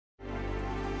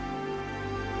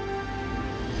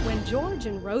When George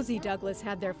and Rosie Douglas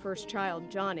had their first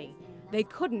child, Johnny, they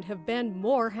couldn't have been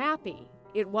more happy.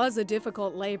 It was a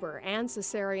difficult labor and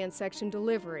cesarean section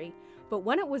delivery, but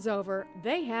when it was over,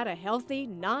 they had a healthy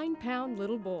 9-pound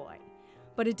little boy.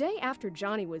 But a day after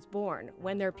Johnny was born,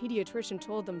 when their pediatrician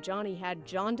told them Johnny had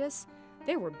jaundice,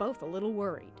 they were both a little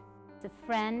worried. A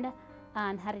friend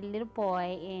had a little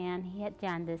boy, and he had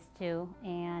jaundice too,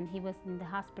 and he was in the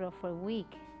hospital for a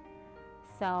week.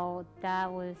 So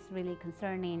that was really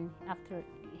concerning after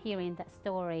hearing that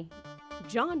story.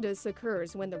 Jaundice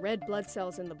occurs when the red blood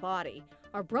cells in the body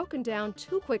are broken down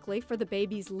too quickly for the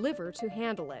baby's liver to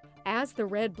handle it. As the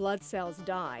red blood cells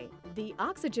die, the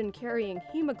oxygen-carrying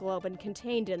hemoglobin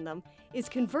contained in them is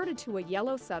converted to a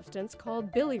yellow substance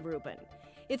called bilirubin.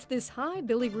 It's this high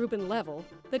bilirubin level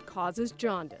that causes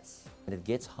jaundice. When it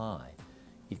gets high,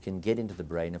 it can get into the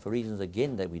brain, and for reasons,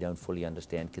 again, that we don't fully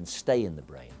understand, can stay in the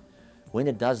brain. When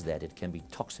it does that, it can be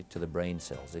toxic to the brain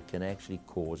cells. It can actually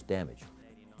cause damage.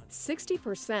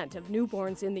 60% of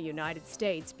newborns in the United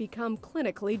States become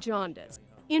clinically jaundiced.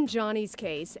 In Johnny's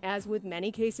case, as with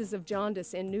many cases of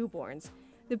jaundice in newborns,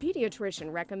 the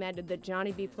pediatrician recommended that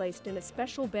Johnny be placed in a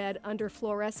special bed under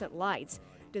fluorescent lights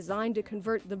designed to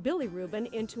convert the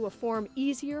bilirubin into a form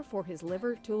easier for his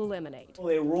liver to eliminate. Well,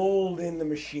 they rolled in the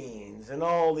machines and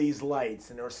all these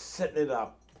lights, and they were setting it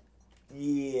up.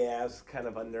 Yeah, it's kind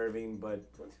of unnerving, but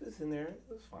once he was in there, it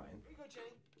was fine.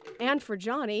 And for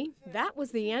Johnny, that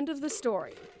was the end of the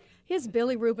story. His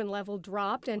bilirubin level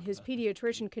dropped, and his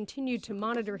pediatrician continued to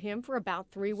monitor him for about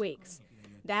 3 weeks.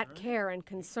 That care and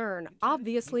concern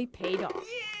obviously paid off.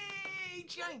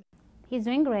 He's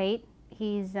doing great.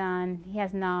 He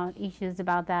has no issues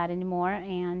about that anymore,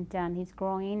 and he's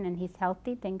growing and he's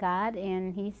healthy, thank God,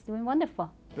 and he's doing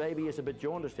wonderful. Baby is a bit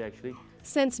jaundiced, actually.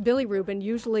 Since bilirubin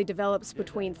usually develops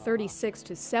between 36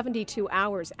 to 72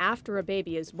 hours after a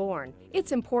baby is born,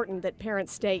 it's important that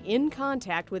parents stay in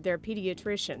contact with their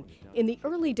pediatrician in the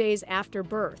early days after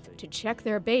birth to check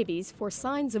their babies for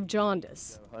signs of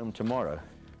jaundice. Home tomorrow,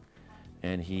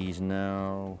 and he's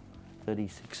now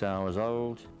 36 hours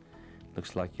old.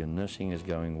 Looks like your nursing is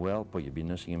going well. Boy, you've been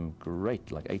nursing him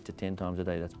great, like 8 to 10 times a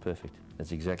day. That's perfect.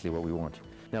 That's exactly what we want.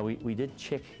 Now, we did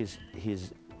check his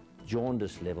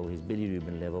jaundice level, his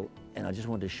bilirubin level, and I just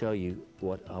want to show you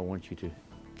what I want you to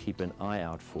keep an eye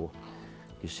out for.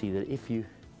 You see that if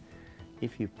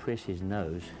you press his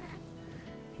nose,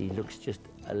 he looks just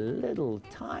a little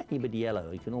tiny bit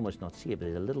yellow. You can almost not see it, but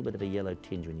there's a little bit of a yellow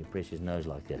tinge when you press his nose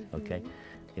like that, okay?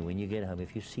 And when you get home,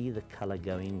 if you see the color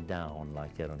going down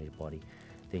like that on his body,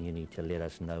 then you need to let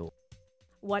us know.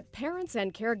 What parents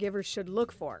and caregivers should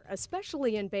look for,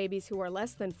 especially in babies who are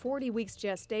less than 40 weeks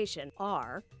gestation,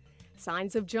 are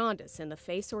signs of jaundice in the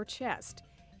face or chest,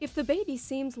 if the baby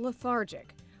seems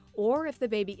lethargic, or if the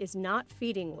baby is not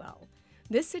feeding well.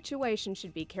 This situation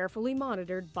should be carefully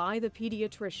monitored by the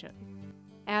pediatrician.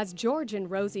 As George and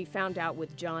Rosie found out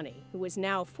with Johnny, who is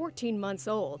now 14 months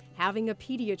old, having a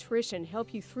pediatrician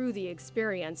help you through the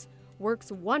experience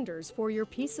works wonders for your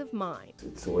peace of mind.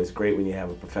 It's always great when you have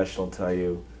a professional tell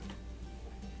you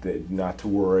that not to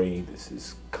worry, this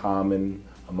is common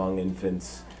among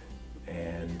infants,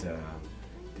 and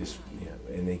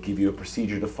and they give you a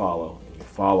procedure to follow, and you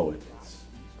follow it. It's